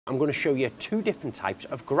I'm going to show you two different types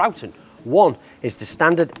of grouting. One is the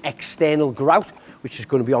standard external grout, which is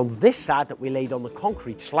going to be on this side that we laid on the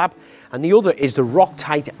concrete slab, and the other is the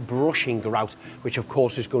rock-tight brushing grout, which of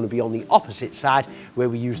course is going to be on the opposite side where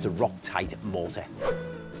we use the rock-tight mortar.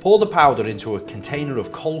 Pour the powder into a container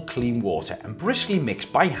of cold clean water and briskly mix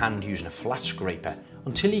by hand using a flat scraper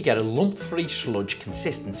until you get a lump-free sludge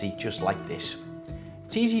consistency just like this.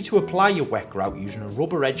 It's easy to apply your wet grout using a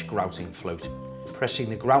rubber edge grouting float, pressing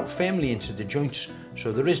the grout firmly into the joints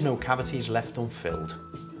so there is no cavities left unfilled.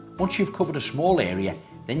 Once you've covered a small area,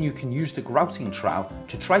 then you can use the grouting trowel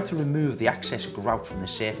to try to remove the excess grout from the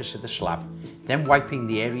surface of the slab, then wiping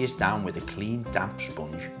the areas down with a clean damp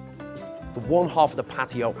sponge. The one half of the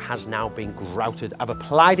patio has now been grouted. I've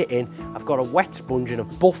applied it in, I've got a wet sponge and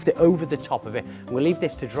I've buffed it over the top of it. We'll leave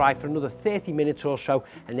this to dry for another 30 minutes or so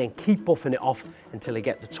and then keep buffing it off until I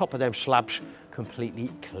get the top of them slabs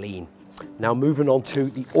completely clean. Now moving on to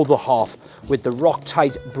the other half with the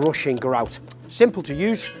rock-tight brushing grout. Simple to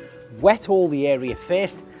use, wet all the area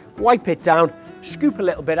first, wipe it down, scoop a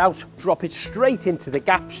little bit out, drop it straight into the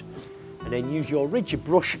gaps and then use your rigid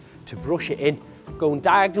brush to brush it in, going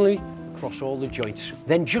diagonally across all the joints.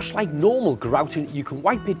 Then just like normal grouting, you can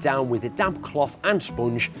wipe it down with a damp cloth and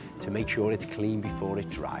sponge to make sure it's clean before it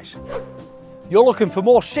dries. You're looking for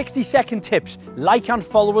more 60-second tips, like and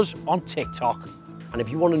follow us on TikTok. And if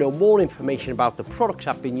you want to know more information about the products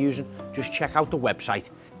I've been using, just check out the website,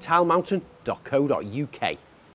 tilemountain.co.uk.